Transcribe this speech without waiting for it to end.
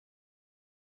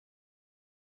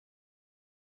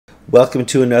Welcome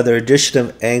to another edition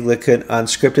of Anglican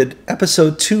Unscripted,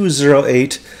 episode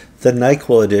 208, the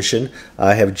NyQuil edition.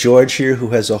 I have George here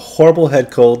who has a horrible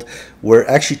head cold. We're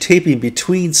actually taping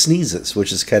between sneezes,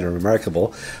 which is kind of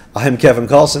remarkable. I'm Kevin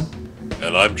Carlson.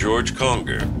 And I'm George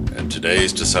Conger, and today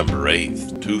is December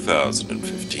 8th,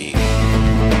 2015.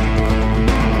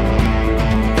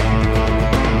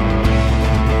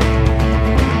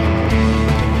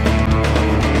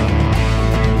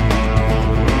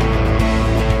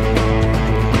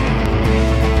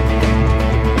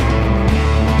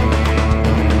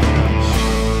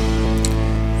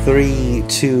 Three,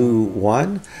 two,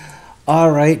 one.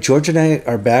 All right, George and I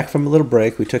are back from a little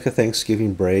break. We took a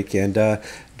Thanksgiving break, and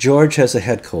George has a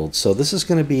head cold. So this is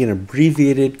going to be an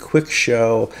abbreviated, quick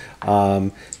show.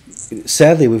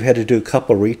 Sadly, we've had to do a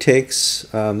couple retakes.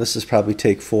 This is probably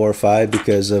take 4 or 5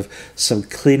 because of some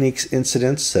clinics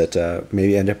incidents that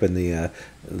maybe end up in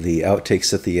the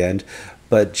outtakes at the end.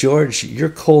 But George, your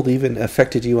cold even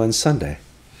affected you on Sunday.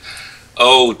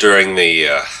 Oh, during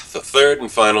the third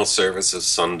and final service of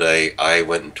Sunday, I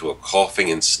went into a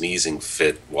coughing and sneezing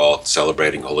fit while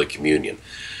celebrating Holy Communion.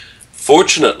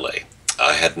 Fortunately,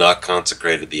 I had not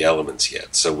consecrated the elements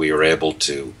yet, so we were able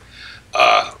to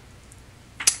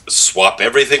swap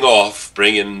everything off,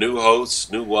 bring in new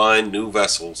hosts, new wine, new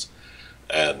vessels,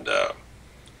 and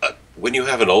when you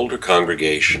have an older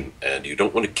congregation and you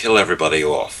don't want to kill everybody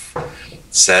off,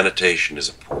 sanitation is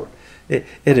important.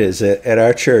 It is. At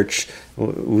our church,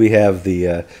 we have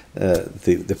the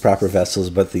proper vessels,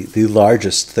 but the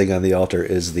largest thing on the altar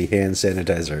is the hand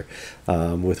sanitizer,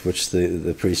 with which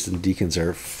the priests and deacons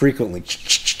are frequently.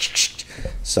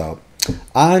 So,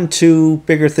 on to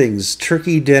bigger things.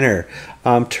 Turkey dinner.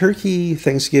 Turkey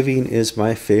Thanksgiving is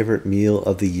my favorite meal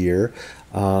of the year.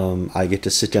 I get to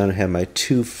sit down and have my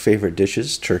 2 favorite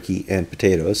dishes, turkey and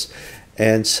potatoes,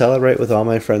 and celebrate with all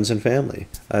my friends and family.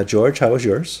 George, how was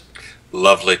yours?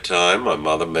 Lovely time. My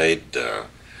mother made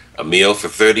a meal for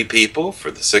 30 people, for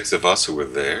the 6 of us who were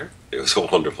there. It was a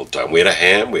wonderful time. We had a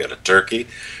ham, we had a turkey,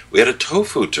 we had a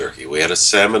tofu turkey, we had a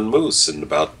salmon mousse, and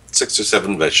about 6 or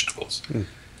 7 vegetables.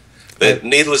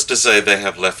 Needless to say, they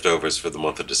have leftovers for the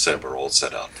month of December all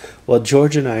set out for. Well,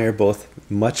 George and I are both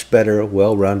much better,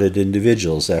 well-rounded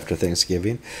individuals after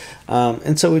Thanksgiving.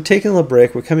 And so we're taking a little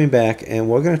break. We're coming back, and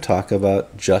we're going to talk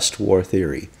about just war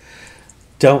theory.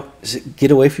 Don't get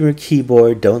away from your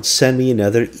keyboard. Don't send me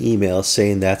another email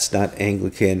saying that's not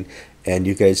Anglican and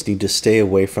you guys need to stay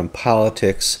away from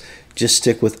politics. Just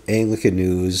stick with Anglican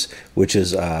news, which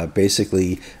is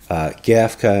basically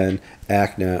GAFCON,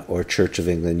 ACNA, or Church of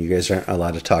England. You guys aren't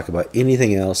allowed to talk about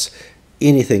anything else,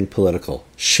 anything political.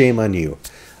 Shame on you.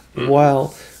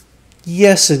 While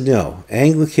yes and no,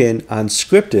 Anglican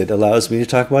Unscripted allows me to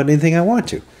talk about anything I want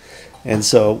to. And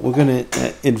so we're going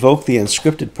to invoke the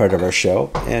unscripted part of our show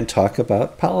and talk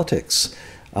about politics.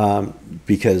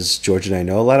 Because George and I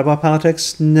know a lot about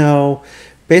politics? No.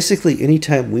 Basically,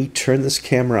 anytime we turn this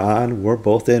camera on, we're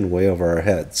both in way over our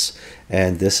heads.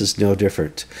 And this is no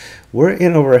different. We're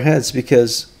in over our heads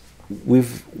because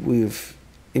we've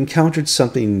encountered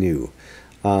something new.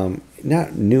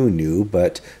 Not new,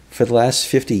 but for the last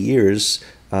 50 years,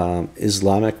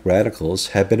 Islamic radicals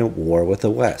have been at war with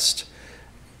the West.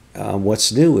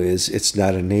 What's new is it's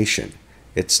not a nation.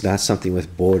 It's not something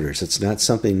with borders. It's not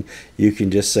something you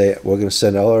can just say, we're going to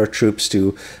send all our troops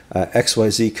to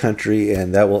XYZ country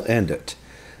and that will end it.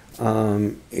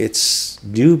 It's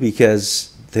new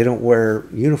because they don't wear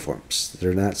uniforms.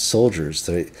 They're not soldiers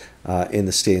in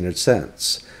the standard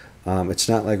sense. It's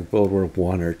not like World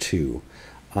War I or II.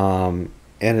 And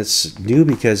it's new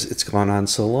because it's gone on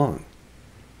so long.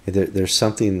 There's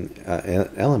something, an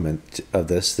element of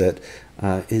this that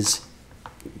is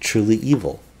truly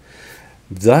evil.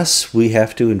 Thus, we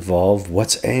have to involve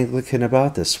what's Anglican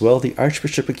about this. Well, the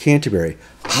Archbishop of Canterbury.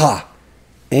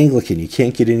 Anglican. You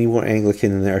can't get any more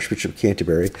Anglican than the Archbishop of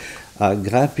Canterbury.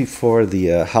 Got before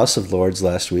the House of Lords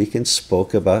last week and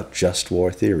spoke about just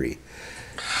war theory.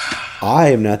 I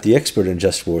am not the expert in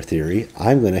just war theory.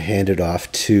 I'm going to hand it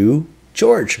off to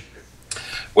George.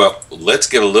 Well, let's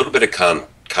give a little bit of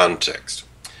context.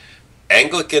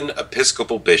 Anglican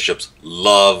Episcopal bishops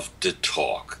love to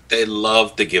talk. They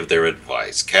love to give their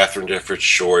advice. Catherine Jefferts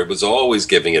Schori was always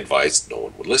giving advice. No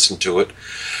one would listen to it.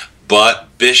 But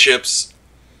bishops,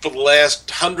 for the last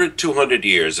 100, 200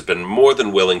 years, have been more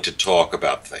than willing to talk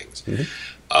about things.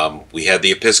 We had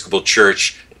the Episcopal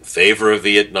Church in favor of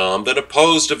Vietnam, then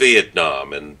opposed to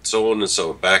Vietnam, and so on and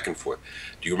so on, back and forth.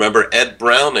 Do you remember Ed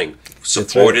Browning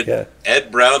supported? Right, yeah.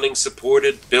 Ed Browning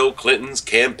supported Bill Clinton's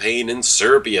campaign in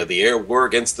Serbia, the air war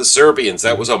against the Serbians.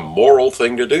 That was a moral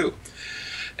thing to do.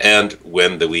 And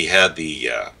when we had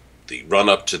the the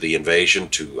run-up to the invasion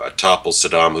to topple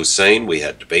Saddam Hussein, we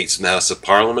had debates in the House of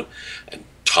Parliament, and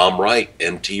Tom Wright,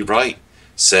 N.T. Wright,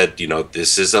 said,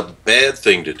 this is a bad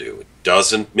thing to do. It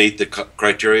doesn't meet the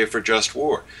criteria for just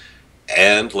war.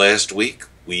 And last week,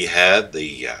 we had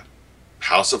the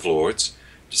House of Lords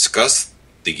discuss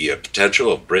the potential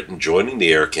of Britain joining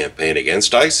the air campaign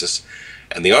against ISIS.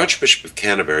 And the Archbishop of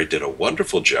Canterbury did a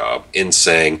wonderful job in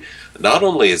saying, not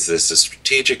only is this a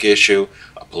strategic issue,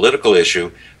 a political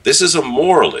issue, this is a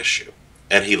moral issue.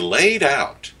 And he laid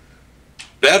out,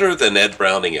 better than Ed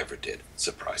Browning ever did,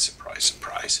 surprise, surprise,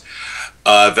 surprise,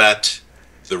 that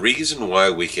the reason why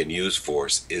we can use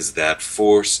force is that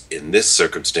force in this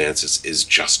circumstances is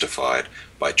justified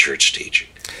by church teaching.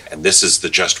 And this is the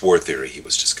just war theory he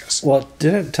was discussing. Well,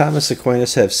 didn't Thomas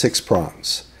Aquinas have 6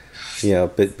 prongs?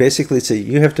 But basically, so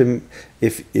you have to,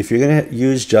 if you're going to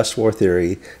use just war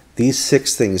theory, these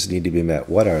 6 things need to be met.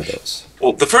 What are those?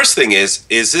 Well, the first thing is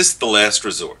this the last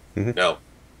resort? Mm-hmm. Now,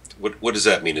 what does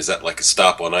that mean? Is that like a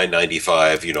stop on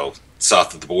I-95,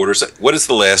 south of the border? What is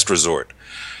the last resort?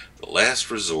 The last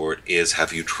resort is,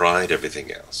 have you tried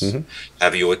everything else? Mm-hmm.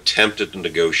 Have you attempted to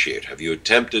negotiate? Have you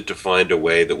attempted to find a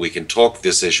way that we can talk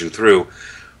this issue through?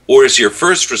 Or is your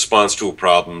first response to a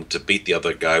problem to beat the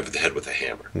other guy over the head with a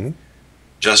hammer? Mm-hmm.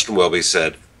 Justin Welby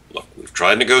said, look, we've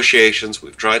tried negotiations,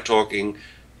 we've tried talking,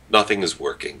 nothing is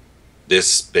working.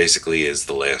 This basically is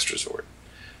the last resort.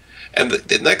 And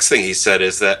the next thing he said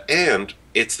is that, and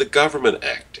it's the government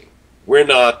acting. We're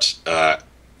not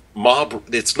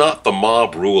it's not the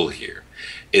mob rule here.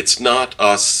 It's not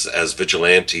us as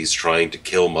vigilantes trying to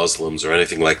kill Muslims or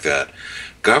anything like that.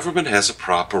 Government has a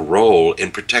proper role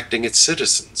in protecting its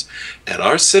citizens. And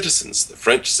our citizens, the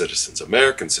French citizens,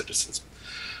 American citizens,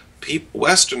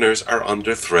 Westerners are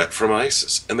under threat from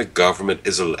ISIS, and the government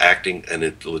is acting in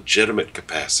a legitimate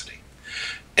capacity.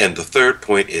 And the third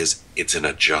point is, it's in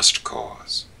a just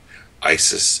cause.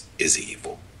 ISIS is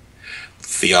evil.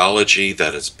 Theology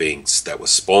that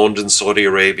was spawned in Saudi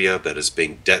Arabia, that is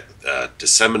being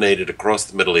disseminated across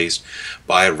the Middle East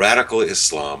by radical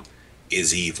Islam,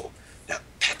 is evil. Now,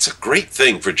 that's a great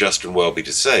thing for Justin Welby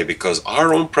to say, because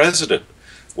our own president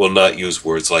will not use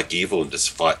words like evil in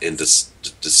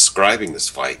describing this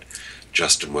fight.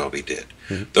 Justin Welby did.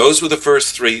 Mm-hmm. Those were the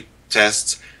first 3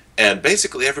 tests, and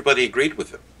basically everybody agreed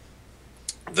with him.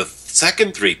 The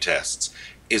second 3 tests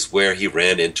is where he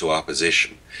ran into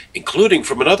opposition, including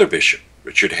from another bishop,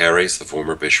 Richard Harries, the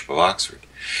former Bishop of Oxford.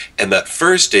 And that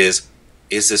first is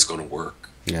this going to work?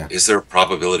 Yeah. Is there a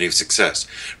probability of success?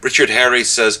 Richard Harries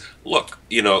says, look,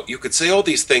 you could say all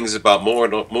these things about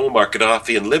Muammar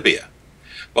Gaddafi in Libya,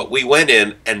 but we went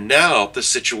in, and now the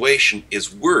situation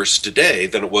is worse today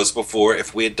than it was before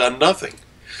if we had done nothing.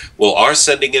 Will our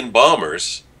sending in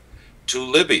bombers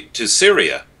to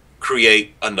Syria,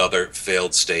 create another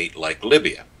failed state like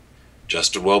Libya?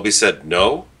 Justin Welby said,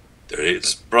 no, there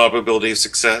is probability of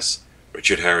success.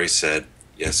 Richard Harries said,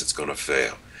 yes, it's going to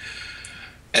fail.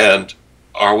 And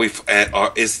are we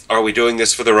doing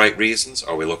this for the right reasons?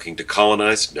 Are we looking to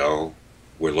colonize? No,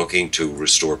 we're looking to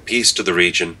restore peace to the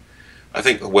region. I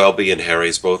think Welby and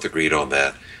Harries both agreed on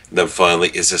that. And then finally,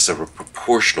 is this a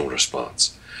proportional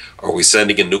response? Are we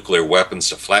sending in nuclear weapons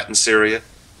to flatten Syria?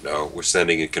 No, we're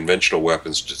sending in conventional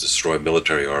weapons to destroy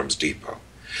military arms depot.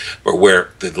 But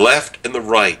where the left and the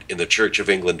right in the Church of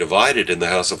England divided in the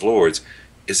House of Lords,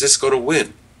 is this going to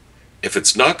win? If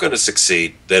it's not going to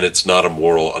succeed, then it's not a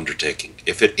moral undertaking.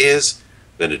 If it is,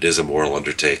 then it is a moral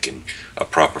undertaking, a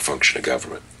proper function of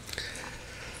government.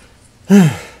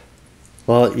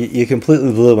 Well, you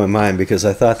completely blew my mind, because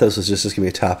I thought this was just going to be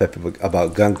a topic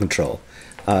about gun control.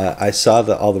 I saw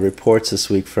all the reports this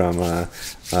week from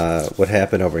what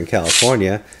happened over in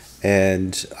California,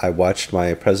 and I watched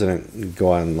my president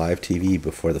go on live TV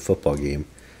before the football game.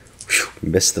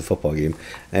 Missed the football game.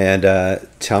 And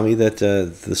tell me that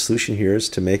the solution here is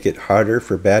to make it harder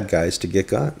for bad guys to get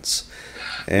guns.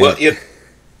 And well,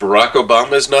 Barack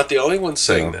Obama is not the only one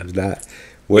saying that. Not.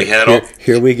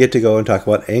 Here we get to go and talk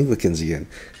about Anglicans again.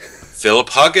 Philip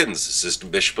Huggins,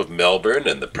 Assistant Bishop of Melbourne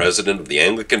and the President of the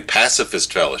Anglican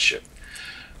Pacifist Fellowship.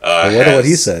 I wonder what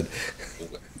he said.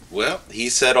 Well, he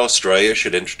said Australia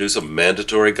should introduce a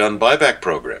mandatory gun buyback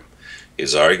program.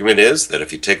 His argument is that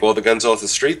if you take all the guns off the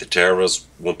street, the terrorists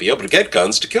won't be able to get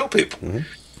guns to kill people.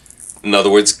 Mm-hmm. In other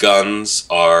words, guns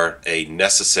are a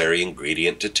necessary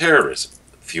ingredient to terrorism.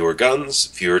 Fewer guns,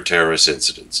 fewer terrorist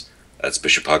incidents. That's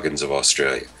Bishop Huggins of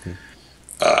Australia.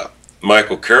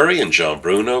 Michael Curry and John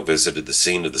Bruno visited the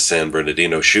scene of the San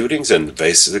Bernardino shootings and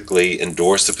basically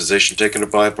endorsed the position taken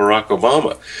by Barack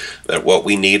Obama, that what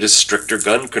we need is stricter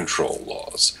gun control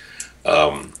laws.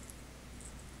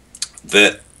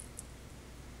 That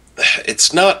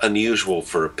it's not unusual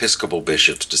for Episcopal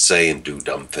bishops to say and do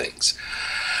dumb things.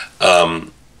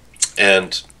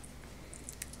 And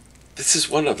this is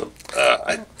one of them.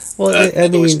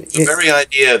 The very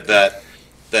idea that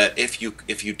if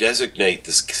you designate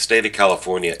the state of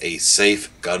California a safe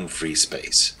gun-free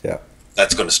space, yeah,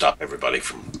 that's going to stop everybody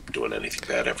from doing anything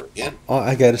bad ever again.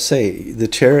 I got to say,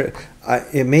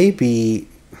 it may be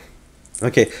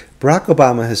okay. Barack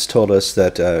Obama has told us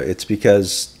that it's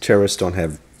because terrorists don't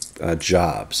have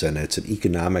jobs, and it's an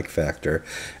economic factor.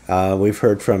 We've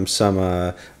heard from some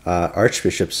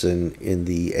archbishops in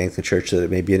the Anglican Church that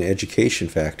it may be an education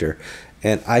factor.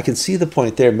 And I can see the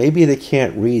point there. Maybe they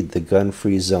can't read the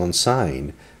gun-free zone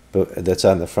sign that's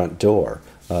on the front door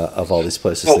of all these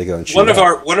places they go and shoot. One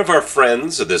of our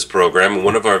friends of this program, and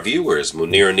one of our viewers,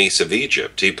 Munir Anis of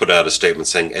Egypt, he put out a statement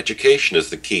saying education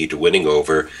is the key to winning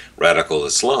over radical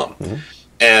Islam. Mm-hmm.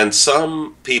 And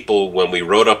some people, when we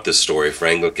wrote up this story for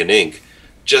Anglican Inc.,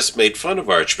 just made fun of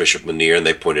Archbishop Munir, and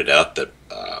they pointed out that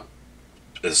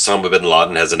Osama bin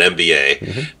Laden has an MBA,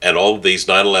 mm-hmm. and all of these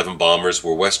 9/11 bombers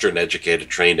were Western-educated,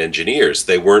 trained engineers.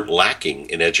 They weren't lacking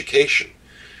in education.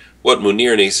 What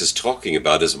Munir Anis is talking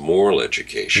about is moral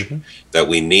education, mm-hmm. that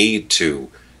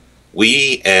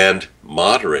we and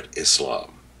moderate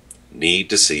Islam need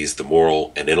to seize the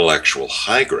moral and intellectual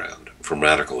high ground from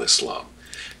radical Islam.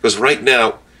 Because right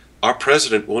now, our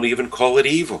president won't even call it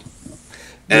evil.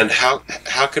 And how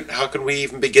can we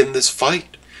even begin this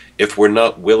fight if we're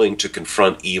not willing to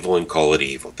confront evil and call it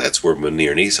evil? That's where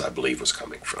Munir Anis, I believe, was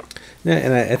coming from. Yeah,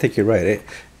 and I think you're right.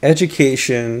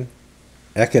 Education,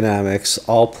 economics,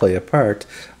 all play a part.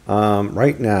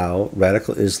 Right now,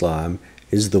 radical Islam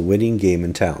is the winning game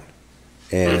in town,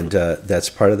 and that's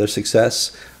part of their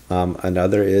success.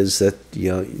 Another is that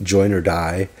join or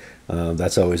die.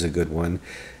 That's always a good one.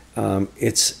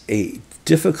 It's a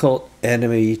difficult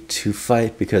enemy to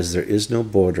fight because there is no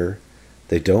border.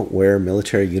 They don't wear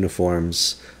military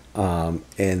uniforms,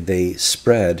 and they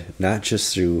spread not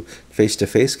just through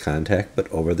face-to-face contact, but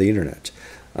over the internet.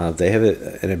 They have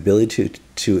an ability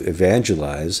to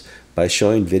evangelize by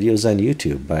showing videos on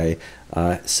YouTube, by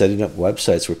setting up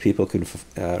websites where people can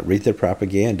read their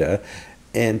propaganda,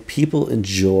 and people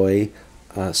enjoy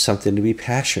something to be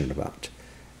passionate about.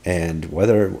 And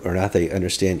whether or not they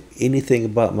understand anything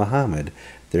about Muhammad,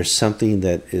 there's something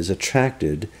that is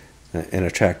attractive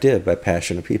by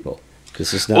passionate people.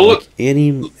 This is not like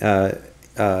any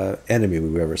enemy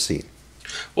we've ever seen.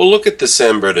 Well, look at the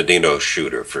San Bernardino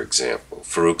shooter, for example,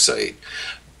 Farouk Said.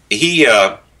 He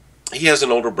has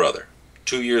an older brother,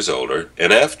 2 years older,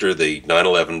 and after the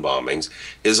 9/11 bombings,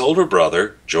 his older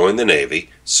brother joined the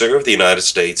Navy, served the United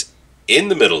States in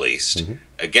the Middle East, mm-hmm.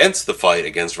 against the fight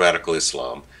against radical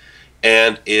Islam,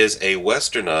 and is a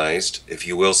westernized, if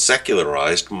you will,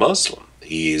 secularized Muslim.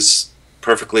 He's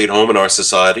perfectly at home in our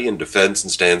society and defends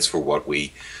and stands for what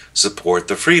we support,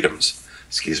 the freedoms.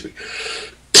 Excuse me.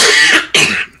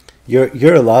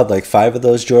 You're allowed like 5 of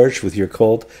those, George, with your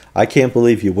cold. I can't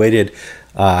believe you waited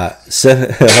a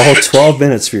whole 12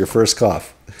 minutes for your first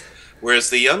cough. Whereas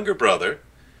the younger brother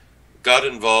got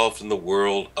involved in the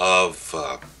world of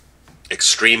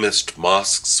extremist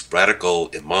mosques,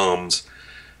 radical imams,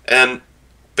 and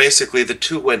basically the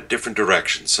two went different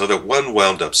directions, so that one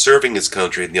wound up serving his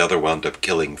country and the other wound up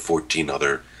killing 14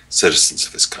 other citizens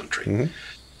of his country. Mm-hmm.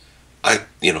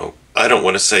 I don't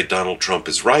want to say Donald Trump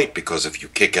is right, because if you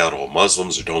kick out all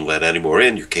Muslims or don't let any more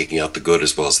in, you're kicking out the good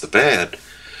as well as the bad.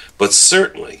 But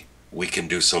certainly we can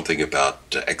do something about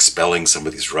expelling some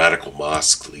of these radical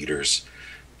mosque leaders,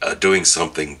 doing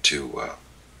something to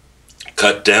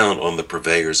cut down on the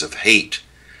purveyors of hate.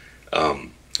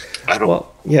 I don't.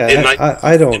 Well, yeah,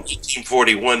 I don't. In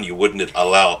 1941, you wouldn't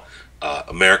allow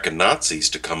American Nazis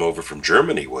to come over from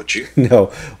Germany, would you?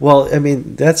 No. Well, I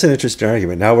mean, that's an interesting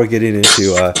argument. Now we're getting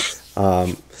into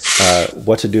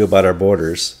what to do about our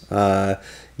borders.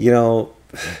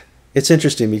 It's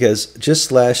interesting because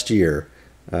just last year,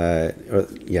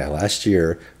 last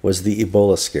year was the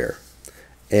Ebola scare.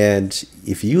 And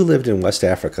if you lived in West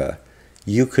Africa,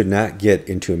 you could not get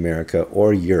into America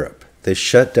or Europe. They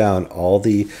shut down all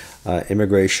the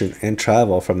immigration and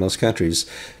travel from those countries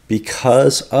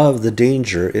because of the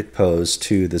danger it posed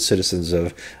to the citizens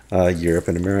of Europe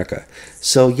and America.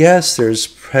 So yes, there's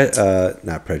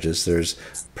not prejudice. There's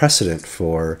precedent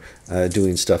for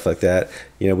doing stuff like that.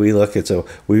 We look at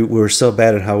we were so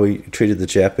bad at how we treated the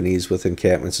Japanese with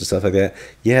encampments and stuff like that.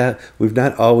 Yeah, we've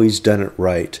not always done it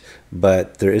right,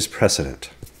 but there is precedent.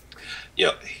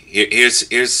 Yeah. Here's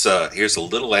a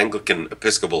little Anglican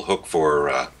Episcopal hook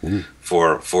for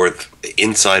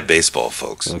inside baseball,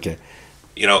 folks. Okay.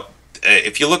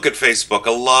 if you look at Facebook,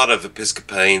 a lot of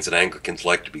Episcopalians and Anglicans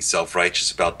like to be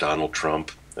self-righteous about Donald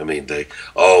Trump. I mean,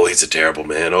 he's a terrible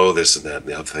man. Oh, this and that and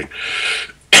the other thing.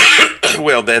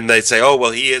 Well, then they say, oh,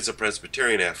 well, he is a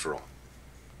Presbyterian after all.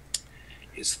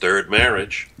 His third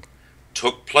marriage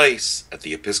took place at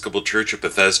the Episcopal Church of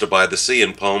Bethesda by the Sea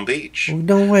in Palm Beach.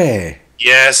 No way.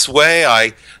 Yes,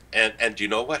 way. And do you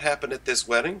know what happened at this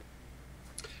wedding?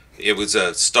 It was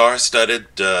a star-studded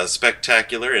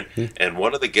spectacular, and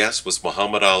one of the guests was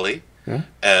Muhammad Ali. Huh?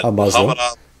 And A Muslim.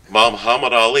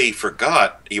 Muhammad Ali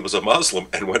forgot he was a Muslim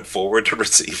and went forward to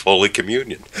receive Holy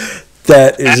Communion.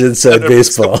 That is inside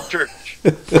baseball.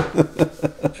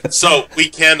 So we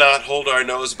cannot hold our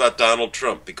nose about Donald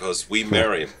Trump because we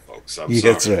marry him, folks. I'm sorry.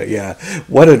 That's right, yeah.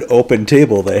 What an open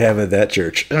table they have in that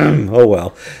church. Oh,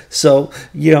 well. So,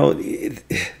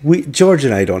 George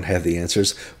and I don't have the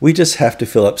answers. We just have to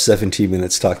fill up 17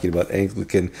 minutes talking about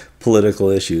Anglican political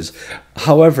issues.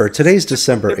 However, today's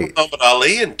December 8th. Muhammad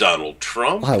Ali and Donald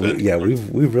Trump.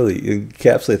 We really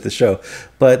encapsulate the show.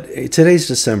 But today's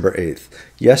December 8th.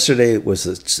 Yesterday was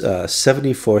the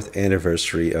 74th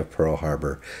anniversary of Pearl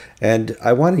Harbor. And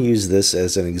I want to use this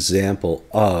as an example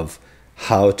of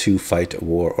how to fight a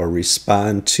war or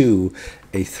respond to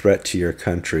a threat to your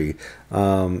country.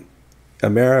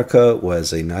 America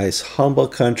was a nice, humble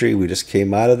country. We just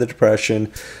came out of the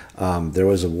Depression. There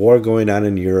was a war going on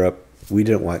in Europe. We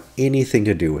didn't want anything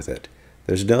to do with it.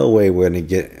 There's no way we're going to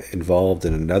get involved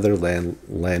in another land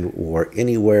war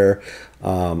anywhere.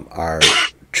 Our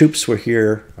troops were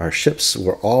here. Our ships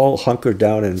were all hunkered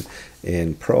down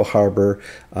in Pearl Harbor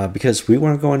because we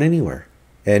weren't going anywhere.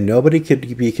 And nobody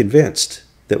could be convinced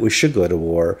that we should go to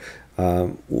war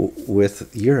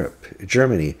with Europe,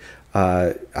 Germany.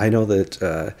 I know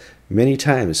that many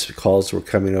times calls were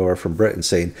coming over from Britain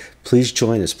saying, please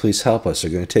join us, please help us.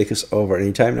 They're going to take us over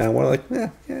anytime now. We're like,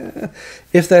 yeah.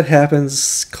 If that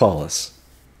happens, call us.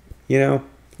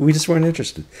 We just weren't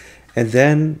interested. And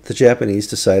then the Japanese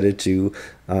decided to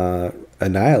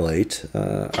annihilate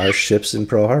our ships in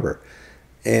Pearl Harbor.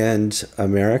 And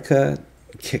America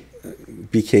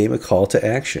became a call to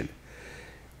action.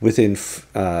 Within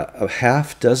a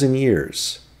half dozen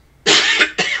years.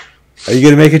 Are you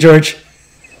going to make it, George?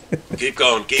 Keep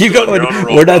going. Keep going. You're on a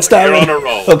roll. We're not stopping. You're on a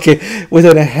roll. Okay.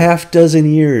 Within a half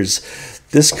dozen years,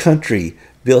 this country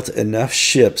built enough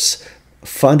ships,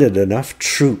 funded enough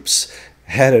troops,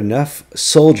 had enough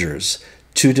soldiers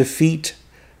to defeat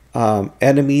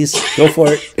enemies. Go for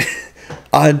it.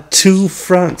 On two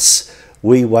fronts.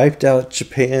 We wiped out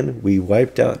Japan. We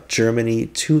wiped out Germany,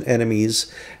 two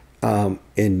enemies,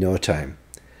 in no time.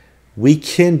 We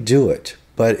can do it,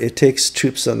 but it takes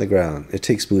troops on the ground. It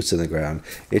takes boots on the ground.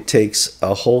 It takes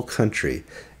a whole country.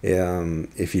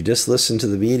 If you just listen to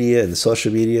the media and the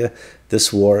social media,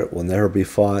 this war will never be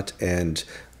fought. And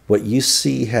what you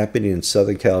see happening in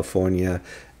Southern California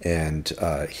and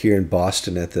here in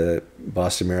Boston at the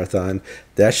Boston Marathon,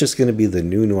 that's just going to be the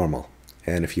new normal.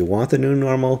 And if you want the new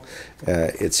normal,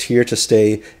 it's here to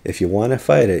stay. If you want to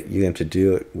fight it, you have to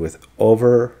do it with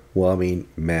overwhelming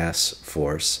mass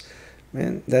force.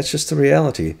 And that's just the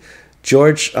reality.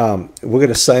 George, we're going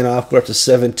to sign off. We're up to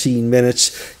 17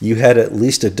 minutes. You had at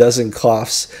least a dozen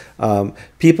coughs.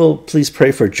 People, please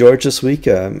pray for George this week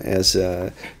as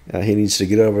he needs to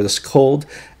get over this cold.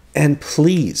 And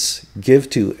please give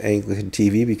to Anglican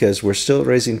TV because we're still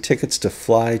raising tickets to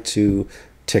fly to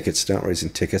not raising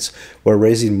tickets. We're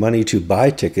raising money to buy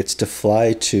tickets to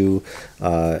fly to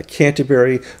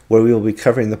Canterbury, where we will be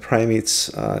covering the primates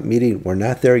meeting. We're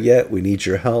not there yet. We need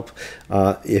your help.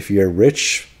 If you're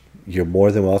rich, you're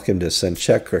more than welcome to send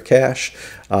check or cash.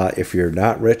 If you're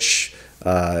not rich,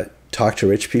 talk to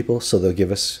rich people so they'll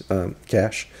give us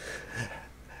cash.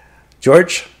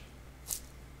 George,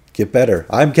 get better.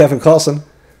 I'm Kevin Carlson.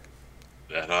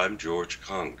 And I'm George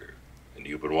Conger. And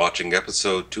you've been watching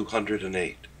episode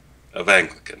 208 of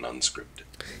Anglican Unscripted.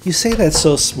 You say that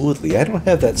so smoothly. I don't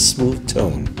have that smooth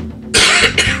tone.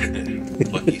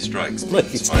 Lucky strikes. Lucky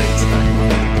It's strikes.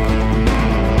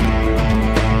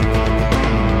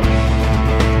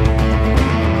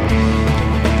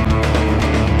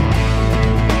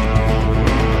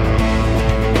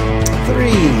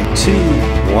 Three,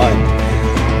 two, one.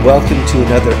 Welcome to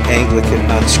another Anglican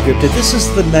Unscripted. This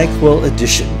is the NyQuil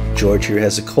edition. George here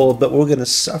has a cold, but we're going to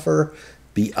suffer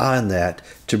beyond that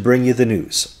to bring you the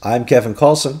news. I'm Kevin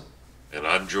Carlson. And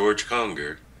I'm George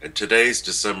Conger. And today's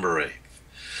December 8th.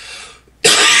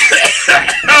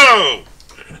 Oh!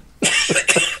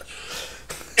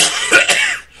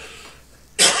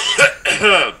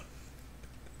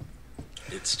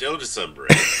 It's still December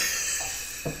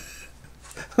 8th.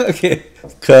 Okay,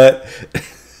 cut.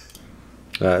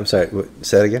 I'm sorry,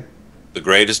 say that again? The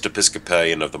greatest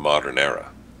Episcopalian of the modern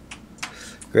era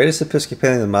Greatest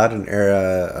Episcopalian of the modern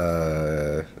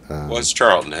era. was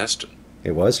Charlton Heston.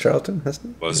 It was Charlton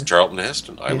Heston? Was Charlton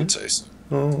Heston? I Yeah. would say so.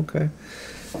 Oh, okay.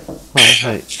 Well,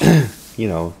 after that, You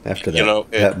know,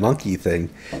 that monkey thing,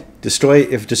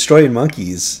 if destroying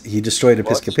monkeys, he destroyed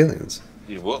Episcopalians.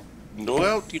 Well,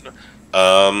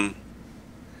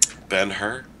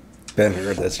 Ben-Hur.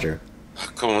 Ben-Hur, that's true.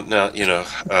 Come on now, who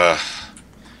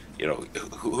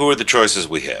are the choices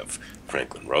we have?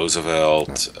 Franklin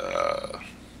Roosevelt,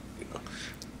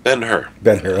 Ben-Hur.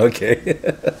 Ben-Hur, okay.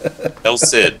 El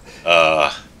Cid.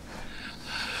 All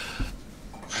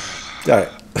right.